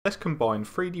Let's combine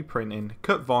 3D printing,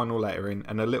 cut vinyl lettering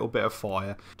and a little bit of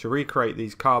fire to recreate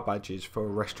these car badges for a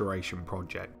restoration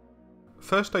project.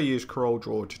 First I use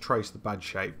CorelDRAW to trace the badge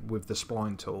shape with the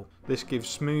spline tool. This gives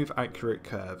smooth, accurate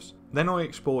curves. Then I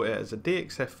export it as a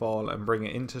DXF file and bring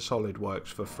it into SolidWorks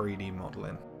for 3D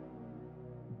modelling.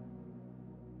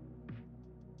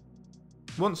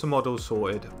 Once the model's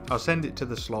sorted, I'll send it to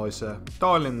the slicer,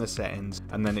 dial in the settings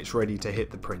and then it's ready to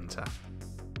hit the printer.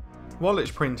 While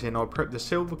it's printing, I prep the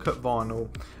silver cut vinyl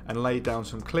and lay down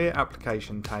some clear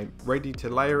application tape ready to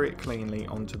layer it cleanly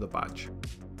onto the badge.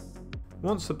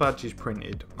 Once the badge is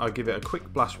printed, I give it a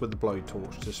quick blast with the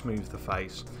blowtorch to smooth the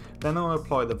face. Then I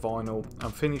apply the vinyl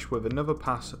and finish with another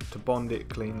pass to bond it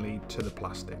cleanly to the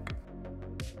plastic.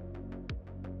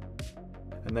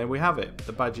 And there we have it,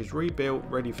 the badge is rebuilt,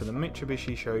 ready for the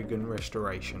Mitsubishi Shogun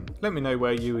restoration. Let me know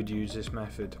where you would use this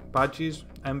method. Badges,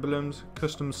 emblems,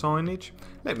 custom signage?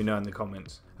 Let me know in the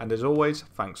comments. And as always,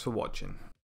 thanks for watching.